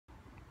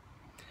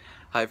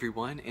Hi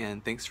everyone,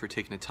 and thanks for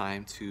taking the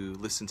time to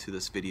listen to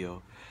this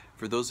video.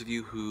 For those of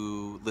you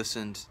who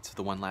listened to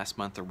the one last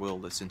month or will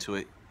listen to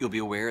it, you'll be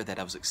aware that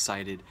I was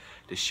excited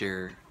to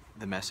share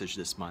the message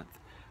this month.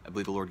 I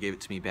believe the Lord gave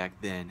it to me back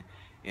then,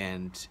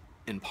 and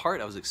in part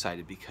I was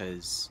excited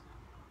because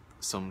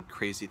some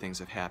crazy things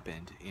have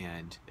happened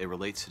and it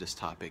relates to this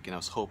topic, and I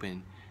was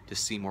hoping to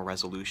see more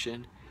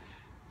resolution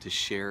to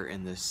share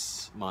in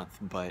this month,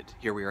 but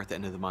here we are at the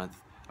end of the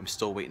month. I'm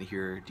still waiting to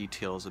hear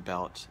details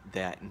about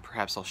that, and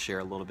perhaps I'll share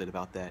a little bit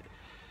about that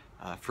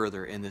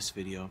further in this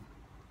video.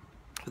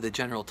 But the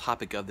general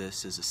topic of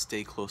this is to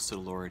stay close to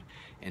the Lord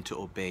and to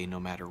obey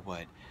no matter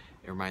what.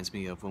 It reminds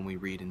me of when we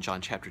read in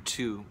John chapter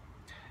 2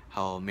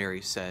 how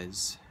Mary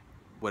says,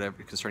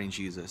 whatever concerning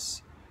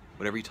Jesus,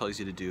 whatever he tells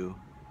you to do,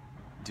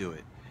 do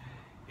it.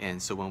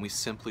 And so when we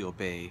simply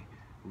obey,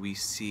 we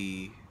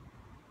see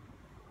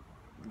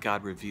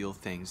God reveal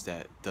things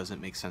that doesn't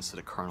make sense to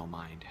the carnal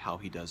mind, how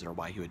he does it or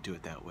why he would do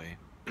it that way.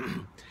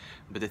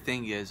 But the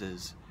thing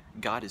is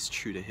God is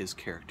true to his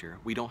character.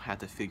 We don't have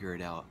to figure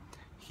it out.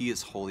 He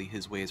is holy.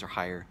 His ways are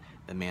higher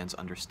than man's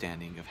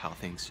understanding of how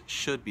things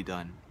should be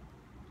done.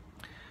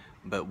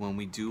 But when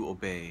we do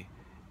obey,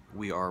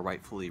 we are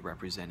rightfully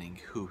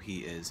representing who he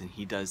is, and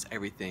he does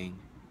everything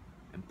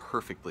in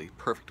perfect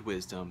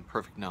wisdom,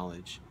 perfect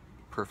knowledge,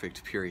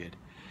 perfect period.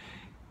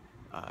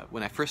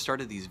 When I first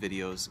started these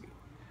videos,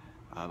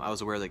 I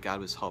was aware that God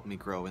was helping me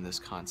grow in this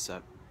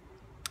concept.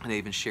 And I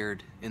even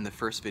shared in the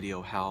first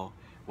video how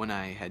when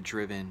I had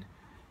driven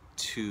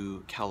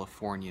to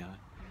California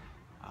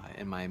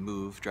in my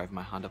move, driving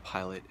my Honda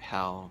Pilot,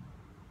 how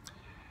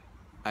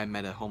I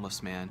met a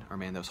homeless man, or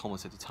man that was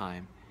homeless at the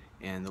time,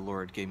 and the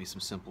Lord gave me some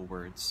simple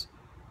words.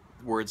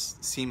 Words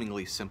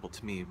seemingly simple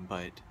to me,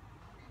 but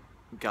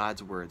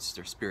God's words,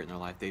 their spirit in their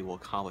life, they will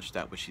accomplish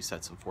that which he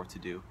sets them forth to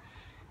do.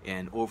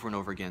 And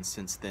over again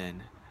since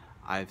then,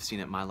 I've seen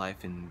it in my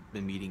life and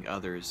been meeting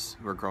others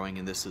who are growing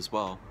in this as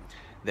well,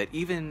 that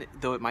even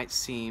though it might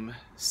seem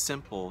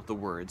simple, the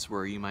words,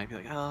 where you might be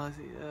like, oh,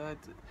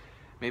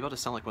 maybe I'll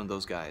just sound like one of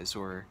those guys,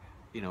 or,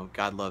 you know,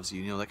 God loves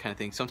you, that kind of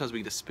thing. Sometimes we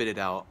can just spit it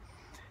out,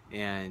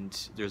 and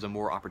there's a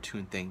more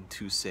opportune thing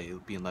to say,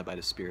 being led by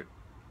the Spirit.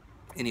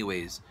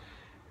 Anyways,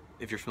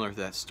 if you're familiar with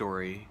that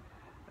story,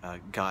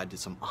 God did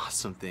some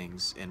awesome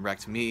things and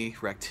wrecked me,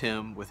 wrecked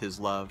him with his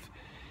love,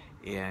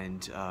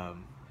 and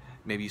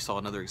maybe you saw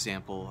another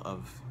example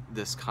of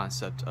this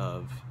concept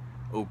of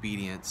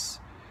obedience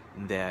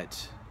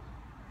that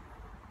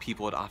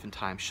people would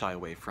oftentimes shy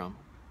away from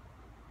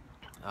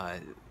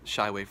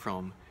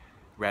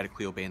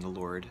radically obeying the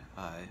Lord.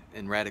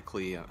 And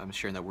radically, I'm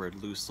sharing that word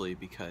loosely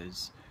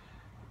because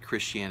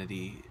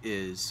Christianity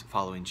is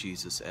following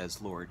Jesus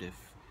as Lord.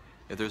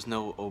 If there's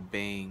no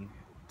obeying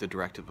the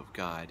directive of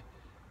God,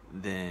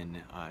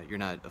 then you're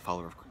not a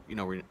follower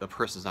of, a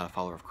person's not a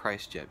follower of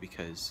Christ yet,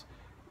 because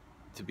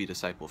to be a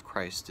disciple of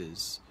Christ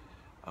is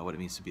what it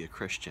means to be a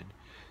Christian.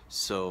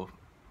 So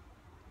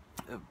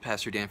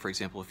Pastor Dan, for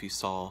example, if you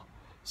saw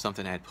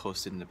something I had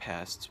posted in the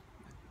past,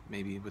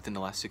 maybe within the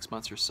last 6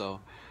 months or so,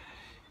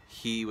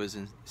 he was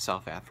in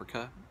South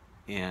Africa,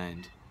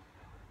 and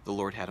the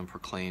Lord had him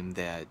proclaim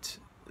that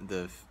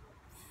the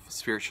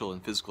spiritual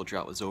and physical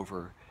drought was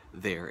over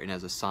there, and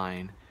as a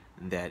sign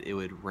that it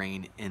would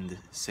rain in the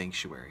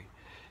sanctuary.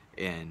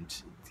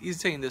 And he's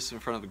saying this in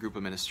front of a group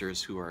of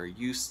ministers who are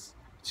used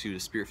to the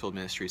Spirit-filled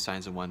ministry,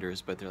 signs and wonders,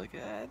 but they're like,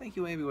 I think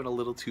you maybe went a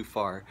little too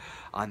far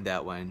on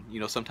that one.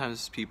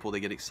 Sometimes people,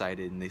 they get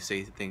excited and they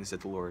say things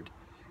that the Lord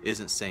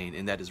isn't saying,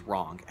 and that is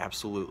wrong,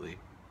 absolutely.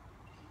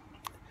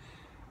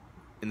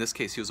 In this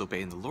case, he was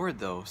obeying the Lord,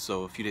 though,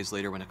 so a few days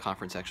later when a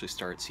conference actually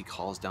starts, he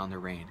calls down the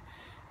rain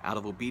out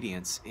of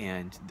obedience,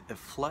 and it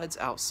floods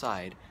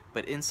outside,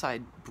 but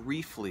inside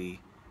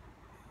briefly,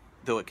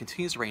 though it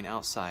continues to rain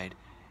outside,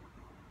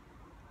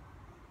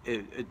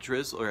 it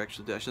drizzle, or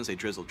actually I shouldn't say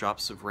drizzle,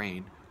 drops of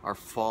rain are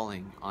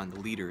falling on the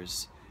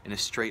leaders in a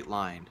straight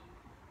line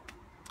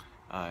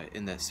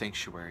in that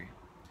sanctuary.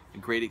 A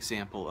great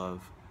example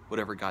of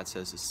whatever God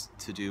says is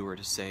to do or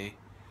to say,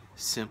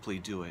 simply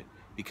do it,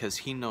 because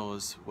he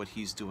knows what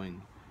he's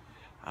doing.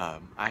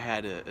 I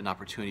had an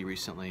opportunity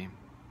recently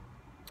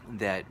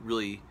that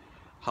really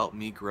helped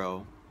me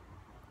grow.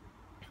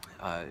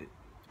 I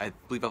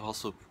believe I've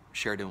also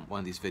shared in one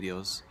of these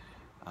videos.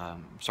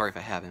 Sorry if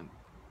I haven't.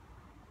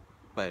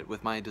 But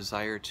with my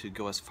desire to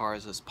go as far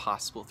as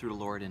possible through the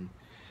Lord and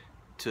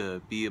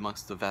to be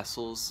amongst the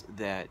vessels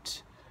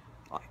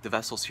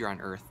here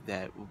on earth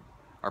that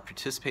are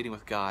participating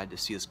with God to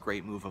see this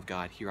great move of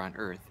God here on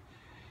earth,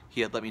 he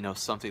had let me know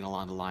something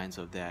along the lines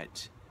of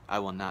that I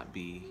will not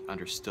be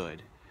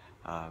understood,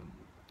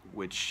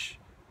 which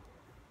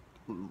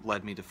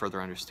led me to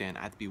further understand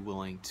I have to be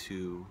willing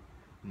to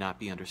not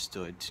be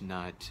understood, to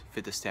not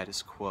fit the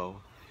status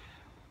quo.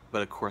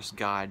 But of course,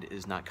 God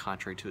is not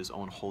contrary to his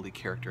own holy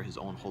character, his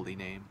own holy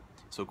name.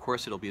 So of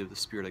course it'll be of the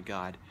Spirit of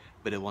God,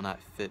 but it will not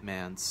fit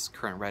man's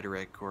current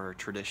rhetoric or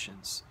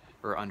traditions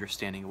or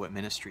understanding of what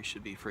ministry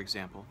should be, for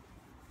example.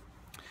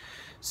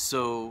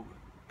 So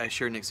I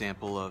shared an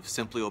example of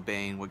simply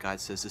obeying what God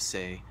says to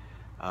say,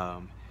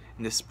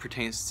 And this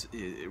pertains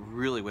to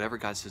really whatever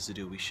God says to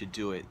do, we should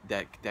do it.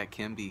 That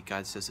can be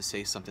God says to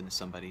say something to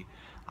somebody.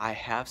 I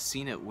have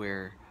seen it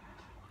where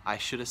I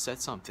should have said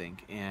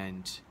something,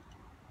 and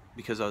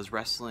because I was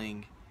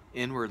wrestling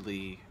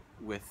inwardly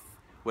with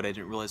what I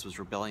didn't realize was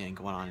rebellion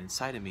going on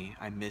inside of me,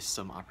 I missed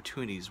some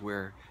opportunities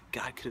where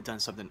God could have done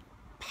something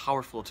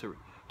powerful to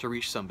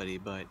reach somebody,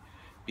 but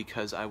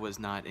because I was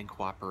not in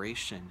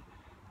cooperation,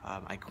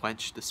 I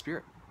quenched the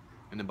Spirit.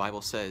 And the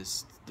Bible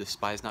says,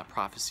 despise not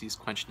prophecies,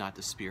 quench not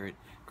the Spirit,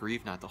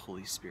 grieve not the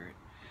Holy Spirit.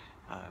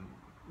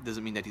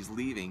 Doesn't mean that he's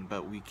leaving,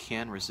 but we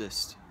can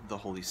resist the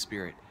Holy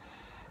Spirit.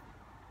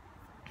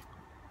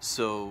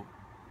 So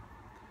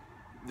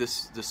the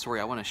story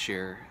I want to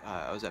share,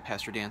 I was at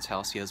Pastor Dan's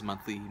house. He has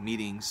monthly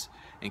meetings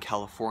in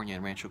California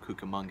in Rancho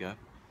Cucamonga,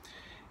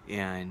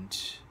 and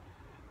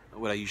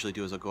what I usually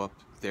do is I'll go up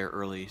there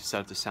early,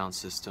 set up the sound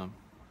system,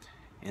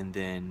 and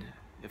then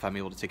if I'm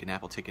able to take a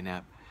nap, I'll take a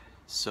nap.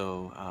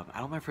 So I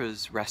don't remember if it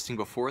was resting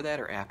before that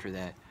or after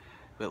that,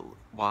 but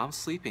while I'm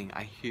sleeping,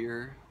 I'm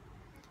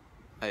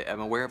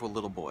aware of a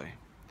little boy,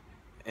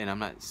 and I'm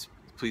not,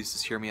 please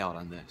just hear me out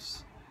on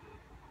this.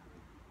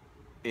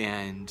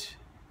 And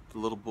the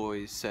little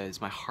boy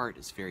says, "My heart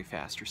is very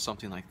fast," or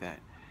something like that.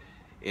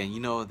 And you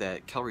know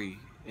that Kelly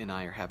and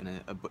I are having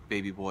a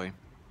baby boy,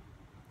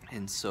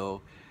 and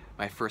so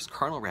my first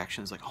carnal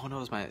reaction is like, "Oh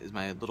no, is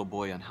my little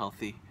boy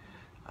unhealthy?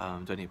 Do I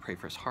need to pray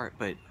for his heart?"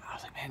 But I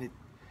was like, man,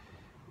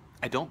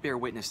 I don't bear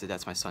witness that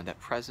that's my son. That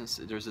presence,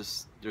 there's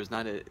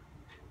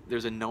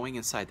a knowing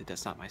inside that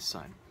that's not my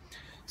son.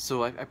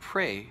 So I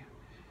pray,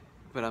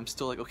 but I'm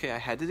still like, okay, I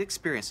had the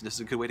experience, and this is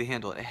a good way to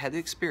handle it. I had the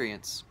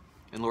experience,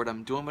 and Lord,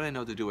 I'm doing what I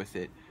know to do with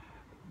it,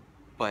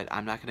 but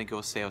I'm not going to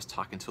go say I was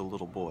talking to a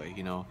little boy.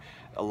 You know,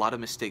 a lot of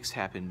mistakes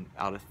happen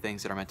out of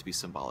things that are meant to be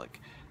symbolic.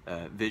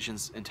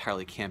 Visions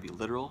entirely can be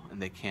literal,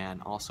 and they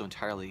can also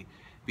entirely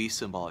be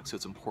symbolic. So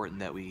it's important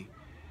that we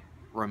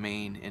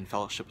remain in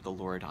fellowship with the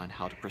Lord on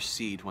how to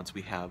proceed once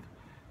we have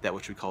that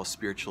which we call a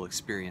spiritual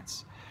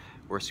experience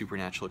or a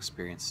supernatural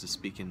experience, to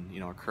speak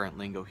in our current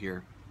lingo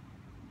here.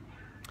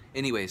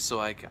 Anyway, so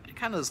I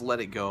kind of just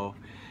let it go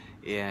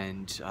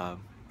and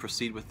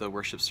proceed with the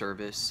worship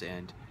service.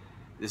 And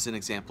this is an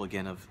example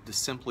again of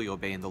just simply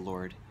obeying the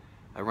Lord.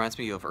 It reminds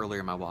me of earlier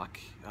in my walk.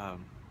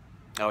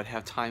 I would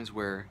have times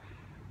where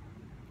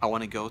I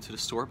want to go to the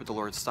store, but the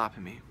Lord's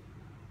stopping me.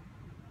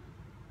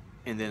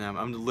 And then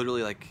I'm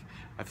literally like,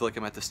 I feel like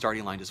I'm at the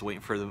starting line just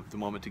waiting for the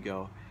moment to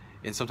go.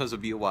 And sometimes it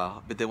would be a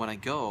while. But then when I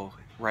go,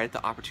 right at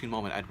the opportune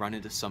moment, I'd run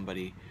into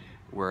somebody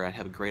where I'd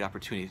have a great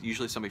opportunity,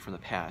 usually somebody from the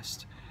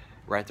past,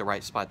 right at the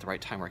right spot at the right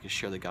time where I could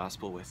share the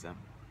gospel with them.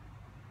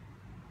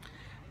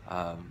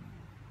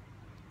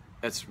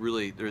 That's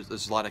really,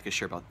 there's a lot I could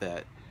share about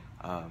that.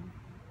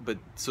 But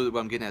so what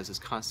I'm getting at is this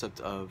concept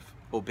of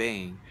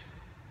obeying,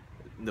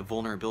 the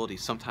vulnerability.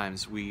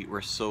 Sometimes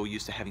we're so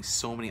used to having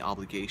so many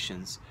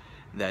obligations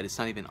that it's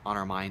not even on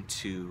our mind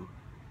to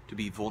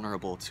be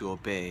vulnerable, to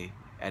obey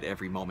at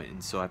every moment.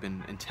 And so I've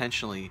been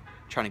intentionally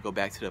trying to go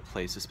back to that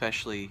place,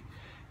 especially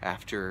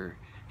after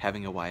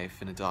having a wife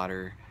and a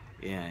daughter,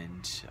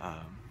 and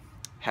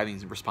having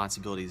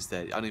responsibilities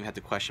that I don't even have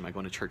to question. Am I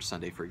going to church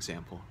Sunday, for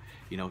example?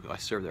 I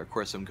serve there. Of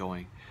course I'm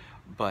going.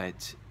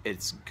 But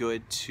it's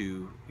good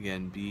to,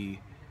 again, be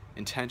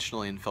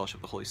intentionally in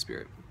fellowship with the Holy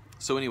Spirit.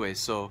 So anyway,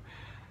 so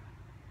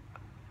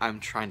I'm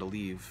trying to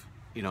leave.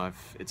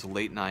 It's a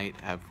late night.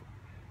 I have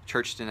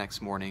church the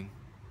next morning.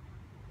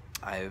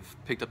 I've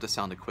picked up the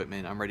sound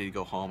equipment. I'm ready to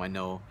go home. I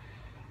know,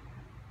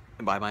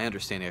 by my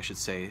understanding, I should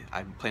say,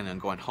 I'm planning on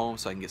going home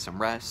so I can get some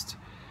rest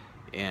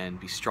and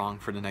be strong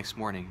for the next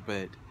morning,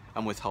 but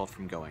I'm withheld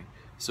from going.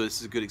 So this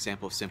is a good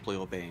example of simply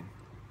obeying.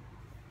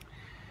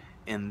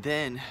 And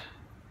then,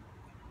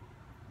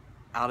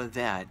 out of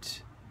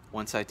that,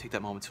 once I take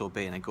that moment to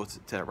obey and I go to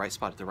that right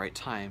spot at the right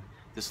time,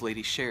 this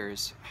lady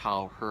shares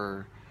how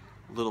her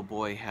little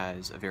boy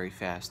has a very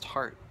fast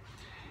heart.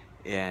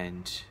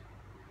 And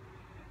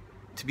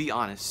to be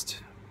honest,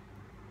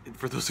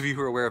 for those of you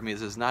who are aware of me,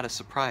 this is not a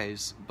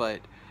surprise,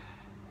 but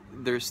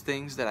there's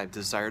things that I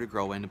desire to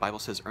grow in. The Bible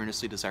says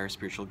earnestly desire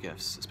spiritual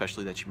gifts,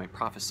 especially that you might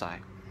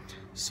prophesy.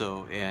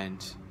 So,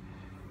 and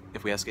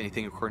if we ask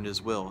anything according to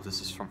his will,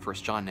 this is from 1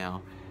 John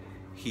now,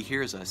 he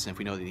hears us, and if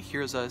we know that he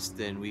hears us,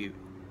 then we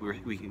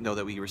know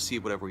that we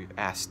receive whatever we've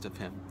asked of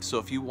him. So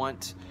if you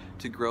want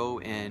to grow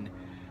in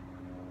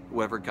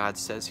whatever God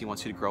says he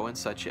wants you to grow in,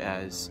 such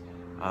as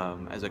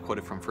I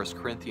quoted from 1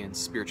 Corinthians,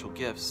 spiritual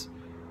gifts,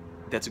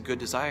 that's a good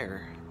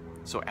desire.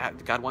 So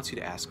God wants you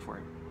to ask for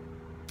it.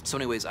 So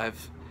anyways,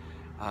 I've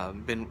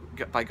been,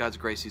 by God's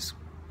grace, he's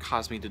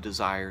caused me to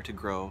desire to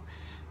grow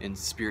in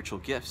spiritual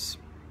gifts.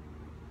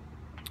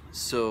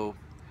 So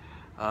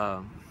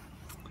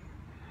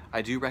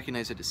I do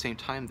recognize at the same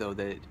time, though,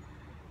 that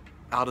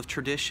out of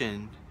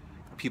tradition,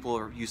 people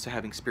are used to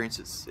having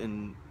experiences,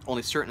 in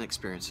only certain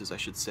experiences, I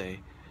should say,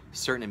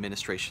 certain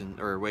administration,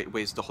 or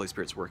ways the Holy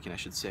Spirit's working, I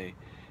should say.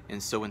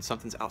 And so when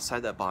something's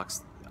outside that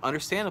box,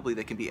 understandably,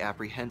 they can be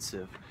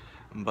apprehensive,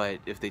 but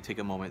if they take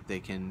a moment, they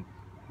can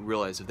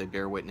realize, if they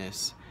bear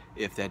witness,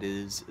 if that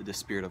is the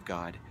Spirit of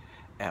God.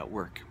 at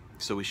work.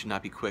 So we should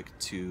not be quick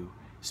to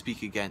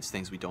speak against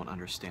things we don't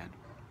understand.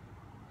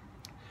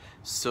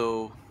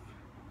 So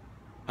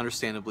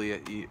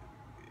understandably,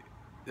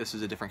 this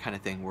is a different kind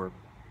of thing where,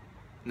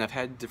 and I've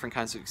had different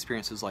kinds of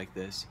experiences like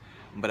this,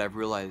 but I've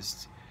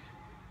realized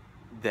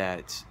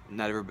that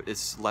not everybody,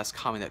 it's less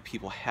common that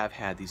people have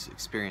had these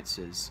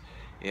experiences,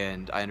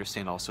 and I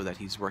understand also that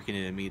he's working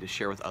it in me to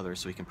share with others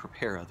so he can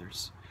prepare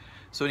others.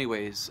 So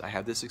anyways, I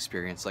have this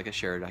experience, like I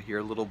shared. I hear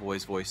a little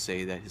boy's voice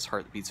say that his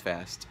heart beats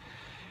fast,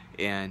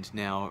 and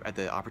now at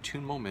the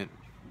opportune moment,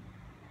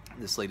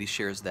 this lady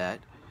shares that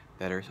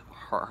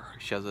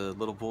she has a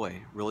little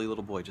boy, really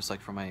little boy, just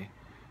like from my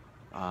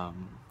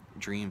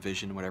dream,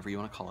 vision, whatever you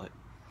want to call it.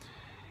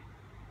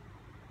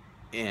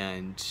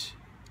 And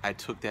I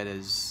took that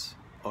as,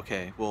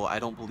 okay, well, I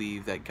don't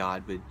believe that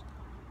God would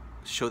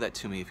show that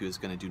to me if he was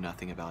going to do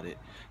nothing about it.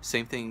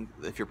 Same thing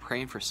if you're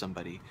praying for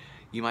somebody.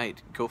 You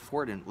might go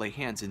forward and lay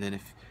hands, and then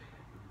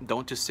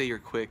don't just say your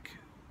quick,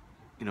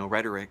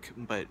 rhetoric,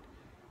 but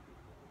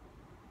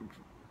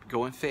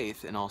go in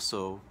faith and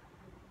also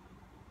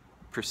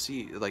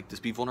proceed, like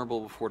just be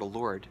vulnerable before the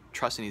Lord,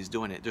 trusting he's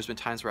doing it. There's been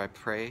times where I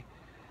pray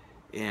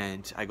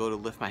and I go to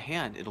lift my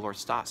hand and the Lord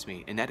stops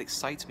me, and that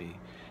excites me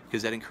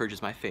because that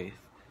encourages my faith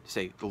to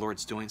say the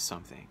Lord's doing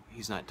something.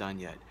 He's not done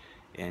yet.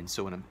 And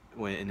so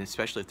and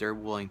especially if they're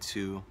willing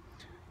to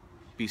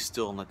be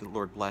still and let the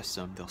Lord bless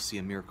them, they'll see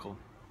a miracle.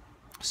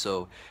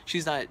 So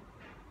she's not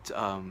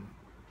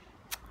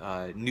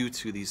new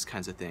to these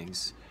kinds of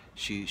things.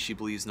 She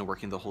believes in the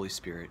working of the Holy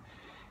Spirit,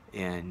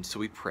 and so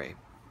we pray.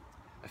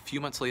 A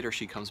few months later,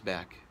 she comes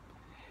back,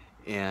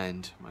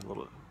 and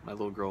my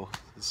little girl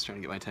is trying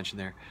to get my attention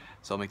there,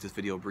 so I'll make this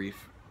video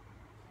brief.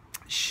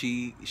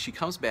 She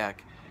comes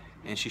back,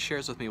 and she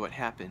shares with me what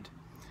happened,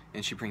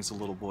 and she brings a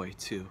little boy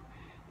too,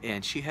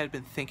 and she had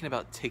been thinking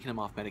about taking him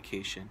off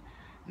medication.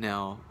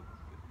 Now,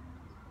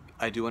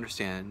 I do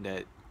understand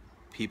that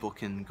people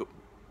can go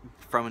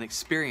from an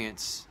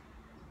experience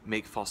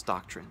make false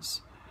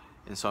doctrines,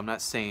 and so I'm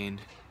not saying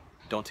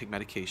don't take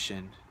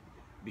medication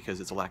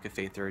because it's a lack of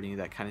faith or any of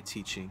that kind of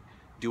teaching.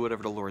 Do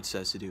whatever the Lord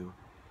says to do.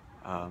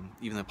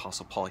 Even the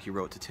Apostle Paul, he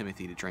wrote to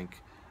Timothy to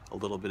drink a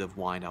little bit of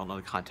wine. I don't know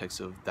the context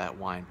of that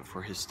wine, but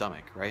for his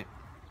stomach, right?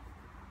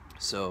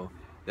 So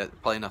that's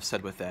probably enough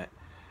said with that.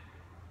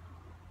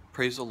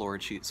 Praise the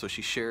Lord. So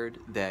she shared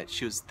that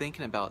she was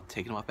thinking about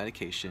taking him off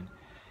medication,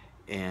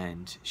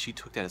 and she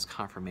took that as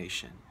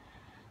confirmation.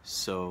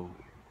 So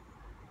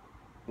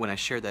when I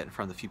shared that in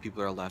front of the few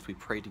people that are left, we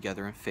prayed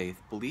together in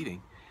faith,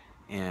 believing.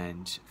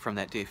 And from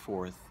that day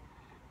forth,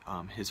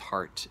 his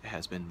heart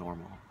has been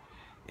normal.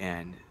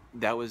 And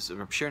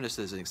I'm sharing this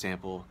as an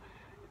example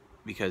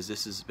because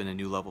this has been a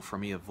new level for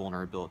me of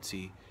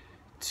vulnerability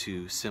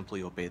to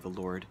simply obey the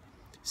Lord.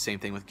 Same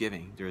thing with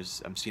giving.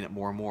 I'm seeing it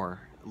more and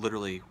more.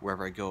 Literally,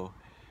 wherever I go,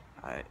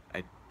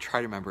 I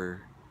try to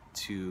remember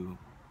to,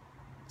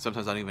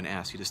 sometimes I don't even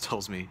ask. He just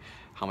tells me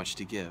how much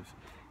to give.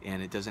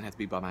 And it doesn't have to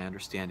be by my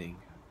understanding.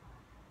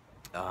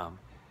 I'm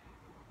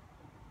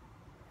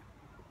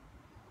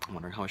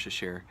wondering how much to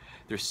share.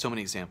 There's so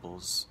many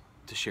examples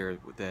to share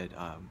that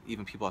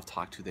even people I've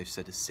talked to, they've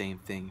said the same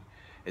thing.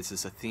 It's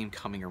just a theme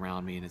coming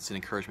around me, and it's an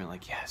encouragement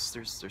like, yes,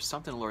 there's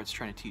something the Lord's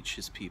trying to teach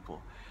his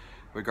people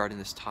regarding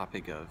this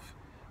topic of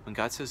when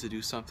God says to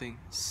do something,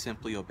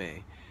 simply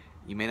obey.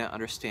 You may not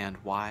understand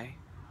why.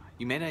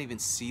 You may not even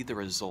see the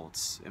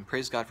results. And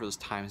praise God for those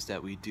times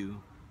that we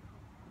do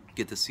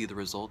get to see the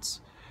results.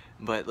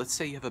 But let's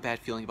say you have a bad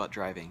feeling about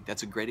driving.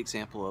 That's a great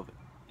example of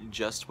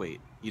just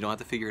wait. You don't have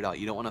to figure it out.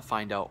 You don't want to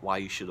find out why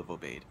you should have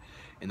obeyed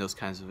in those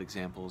kinds of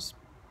examples,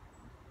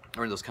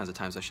 or in those kinds of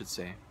times, I should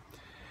say.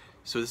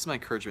 So this is my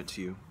encouragement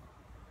to you.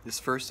 This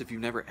first, if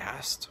you've never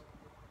asked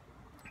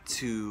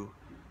to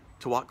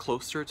walk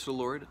closer to the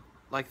Lord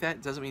like that,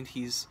 it doesn't mean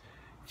he's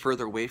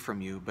further away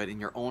from you, but in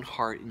your own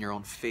heart, in your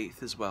own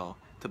faith as well,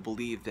 to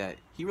believe that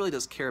he really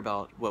does care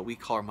about what we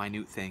call our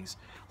minute things.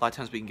 A lot of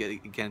times we can get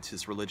against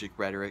his religious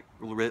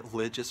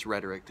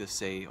rhetoric to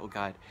say, oh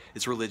God,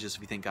 it's religious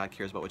if you think God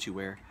cares about what you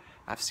wear.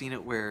 I've seen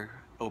it where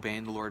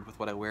obeying the Lord with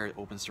what I wear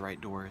opens the right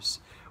doors.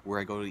 Where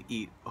I go to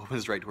eat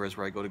opens the right doors.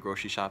 Where I go to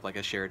grocery shop, like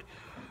I shared,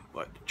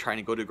 trying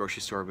to go to a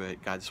grocery store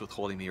but God's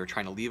withholding me, or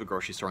trying to leave a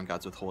grocery store and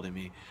God's withholding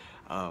me.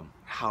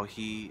 How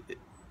he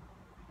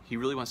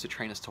really wants to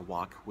train us to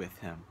walk with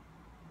him.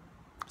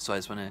 So I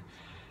just want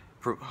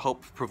to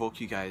help provoke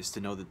you guys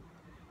to know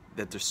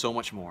that there's so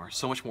much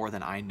more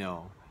than I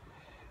know.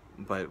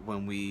 But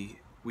when we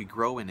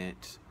grow in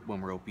it, when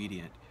we're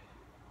obedient,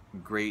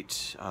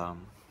 great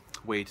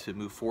way to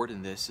move forward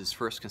in this is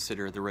first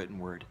consider the written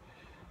word.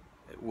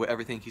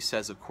 Everything he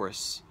says, of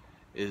course,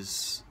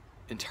 is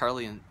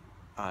entirely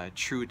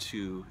true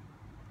to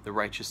the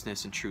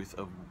righteousness and truth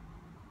of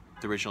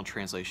the original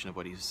translation of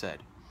what he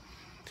said.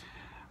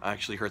 I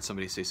actually heard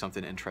somebody say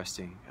something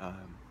interesting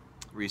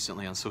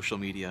recently on social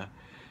media,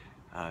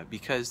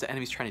 because the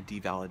enemy's trying to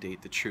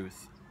devalidate the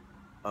truth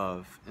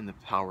and the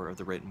power of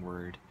the written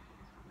word.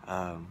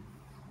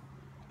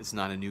 It's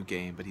not a new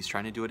game, but he's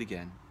trying to do it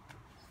again.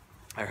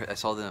 I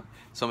saw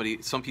some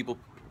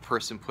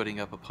person putting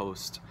up a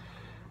post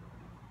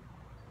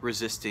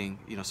resisting,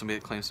 somebody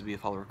that claims to be a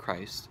follower of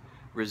Christ,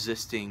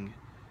 resisting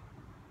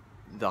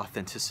the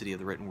authenticity of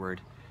the written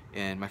word.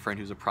 And my friend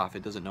who's a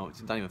prophet doesn't know,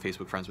 not even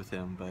Facebook friends with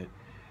him, but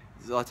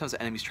a lot of times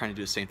the enemy's trying to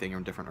do the same thing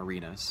in different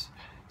arenas.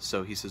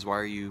 So he says, why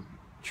are you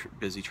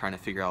busy trying to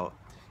figure out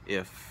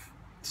if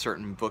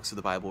certain books of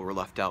the Bible were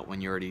left out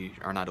when you already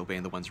are not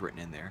obeying the ones written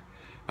in there?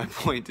 My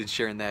point in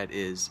sharing that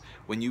is,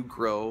 when you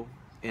grow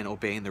in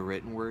obeying the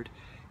written word,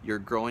 you're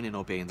growing in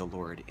obeying the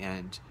Lord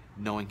and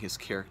knowing his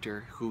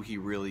character, who he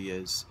really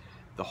is,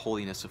 the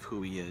holiness of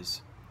who he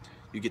is.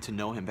 You get to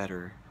know him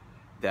better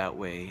that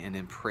way, and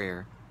in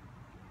prayer.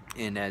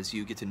 And as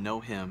you get to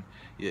know him,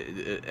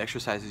 it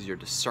exercises your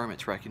discernment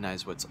to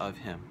recognize what's of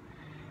him.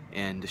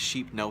 And the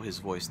sheep know his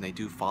voice, and they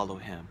do follow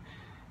him.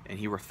 And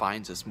he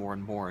refines us more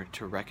and more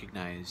to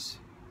recognize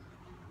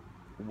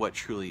what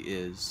truly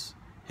is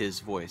his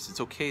voice.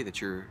 It's okay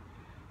that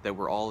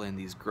we're all in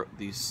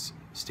these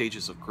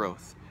stages of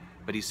growth,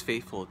 but he's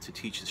faithful to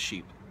teach his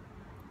sheep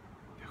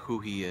who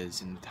he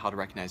is and how to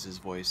recognize his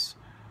voice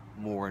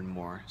more and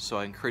more. So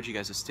I encourage you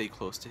guys to stay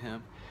close to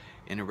him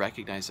and to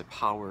recognize the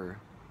power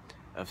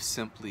of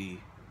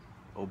simply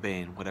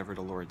obeying whatever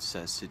the Lord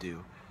says to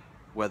do,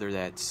 whether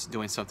that's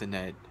doing something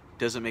that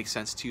doesn't make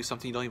sense to you,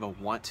 something you don't even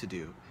want to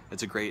do.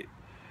 It's a great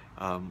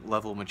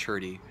level of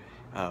maturity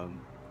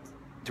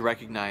to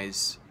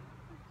recognize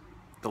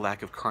the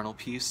lack of carnal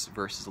peace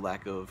versus the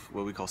lack of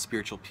what we call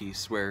spiritual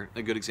peace, where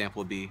a good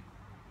example would be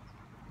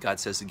God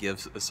says to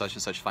give such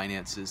and such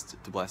finances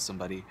to bless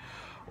somebody,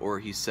 or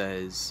he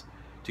says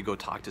to go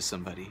talk to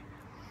somebody.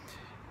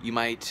 You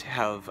might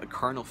have a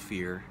carnal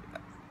fear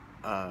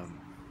to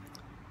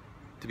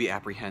be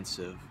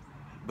apprehensive,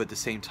 but at the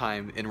same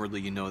time,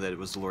 inwardly you know that it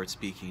was the Lord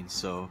speaking,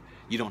 so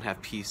you don't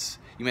have peace.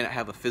 You may not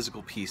have a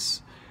physical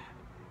peace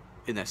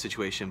in that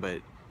situation,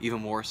 but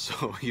even more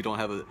so, you don't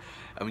have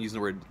I'm using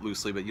the word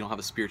loosely, but you don't have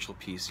a spiritual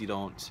peace. You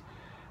don't,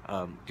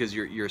 because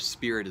your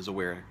spirit is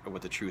aware of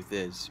what the truth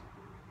is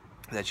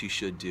that you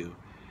should do.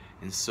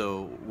 And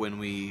so when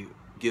we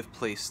give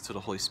place to the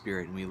Holy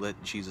Spirit and we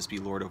let Jesus be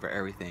Lord over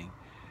everything,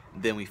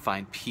 then we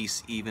find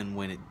peace even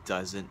when it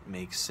doesn't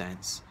make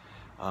sense.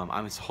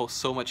 I'm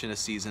so much in a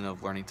season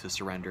of learning to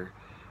surrender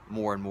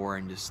more and more,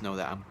 and just know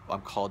that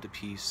I'm called to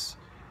peace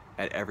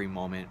at every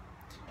moment,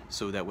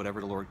 so that whatever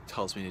the Lord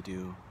tells me to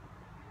do,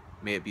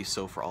 may it be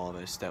so for all of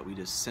us, that we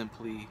just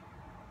simply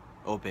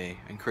obey.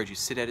 I encourage you,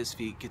 sit at his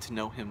feet, get to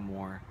know him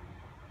more,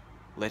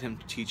 let him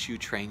teach you,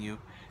 train you,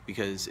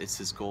 because it's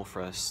his goal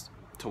for us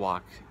to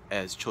walk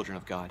as children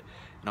of God.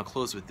 And I'll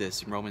close with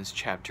this. In Romans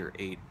chapter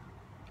 8,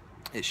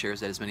 it shares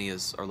that as many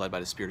as are led by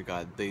the Spirit of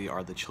God, they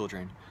are the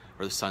children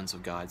or the sons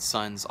of God.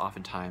 Sons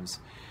oftentimes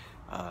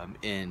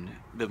in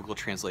biblical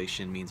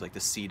translation means like the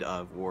seed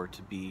of, or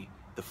to be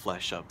the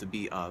flesh of, to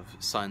be of.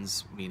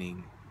 Sons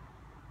meaning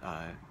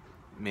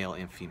male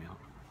and female.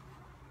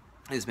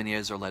 As many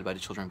as are led by the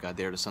children of God,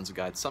 they are the sons of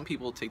God. Some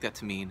people take that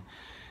to mean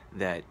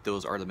that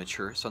those are the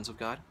mature sons of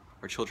God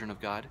or children of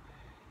God.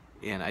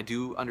 And I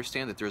do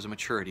understand that there is a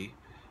maturity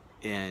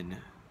in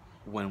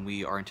when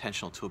we are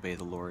intentional to obey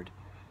the Lord.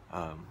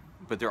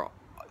 But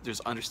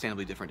there's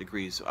understandably different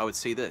degrees. So I would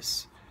say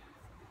this,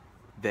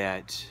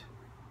 that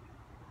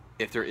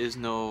if there is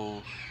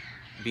no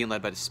being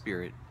led by the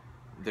Spirit,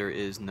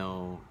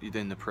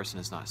 then the person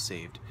is not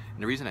saved.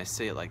 And the reason I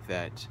say it like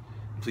that,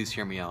 please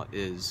hear me out,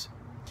 is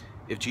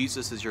if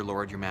Jesus is your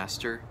Lord, your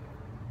Master,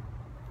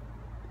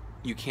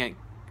 you can't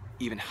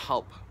even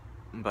help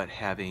but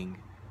having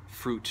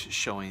fruit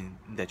showing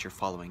that you're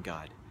following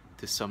God,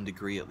 to some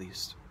degree at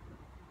least,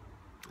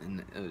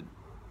 and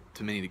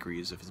to many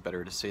degrees, if it's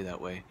better to say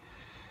that way.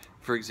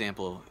 For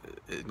example,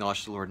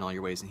 acknowledge the Lord in all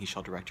your ways and he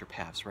shall direct your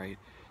paths, right?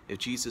 If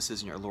Jesus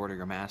isn't your Lord or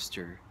your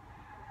Master,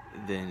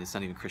 then it's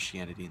not even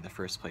Christianity in the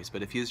first place.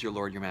 But if he is your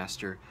Lord, your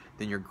Master,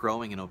 then you're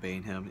growing and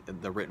obeying him,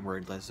 the written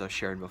word, as I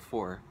shared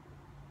before.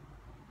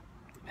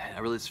 Man, I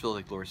really just feel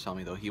like the Lord's telling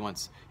me, though, he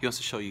wants to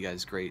show you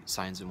guys great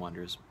signs and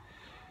wonders.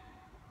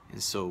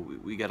 And so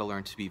we got to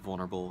learn to be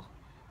vulnerable,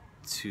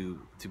 to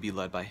be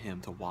led by him,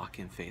 to walk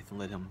in faith, and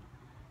let him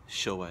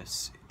show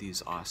us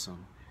these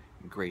awesome,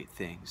 great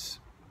things.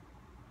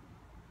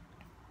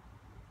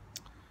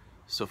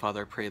 So,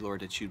 Father, I pray,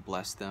 Lord, that you'd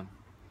bless them,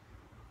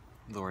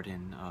 Lord,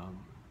 in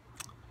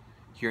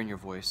hearing your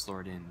voice,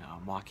 Lord, in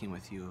walking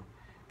with you,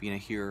 being a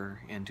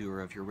hearer and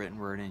doer of your written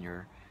word and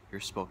your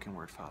spoken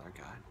word, Father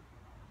God.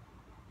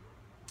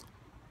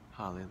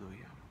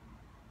 Hallelujah.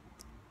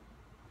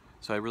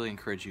 So I really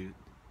encourage you,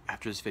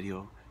 after this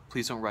video,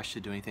 please don't rush to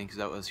do anything, because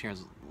that was here,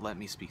 let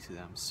me speak to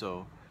them.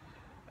 So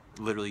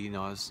literally,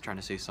 I was trying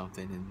to say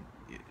something,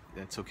 and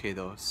that's okay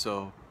though.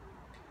 So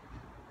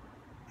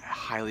I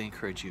highly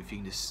encourage you, if you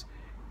can just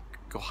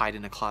go hide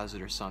in a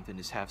closet or something,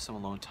 just have some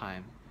alone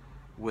time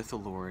with the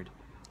Lord.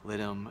 Let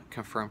him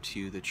confirm to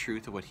you the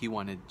truth of what he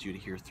wanted you to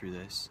hear through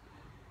this,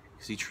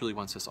 because he truly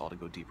wants us all to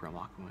go deeper in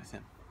walking with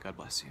him. God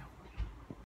bless you.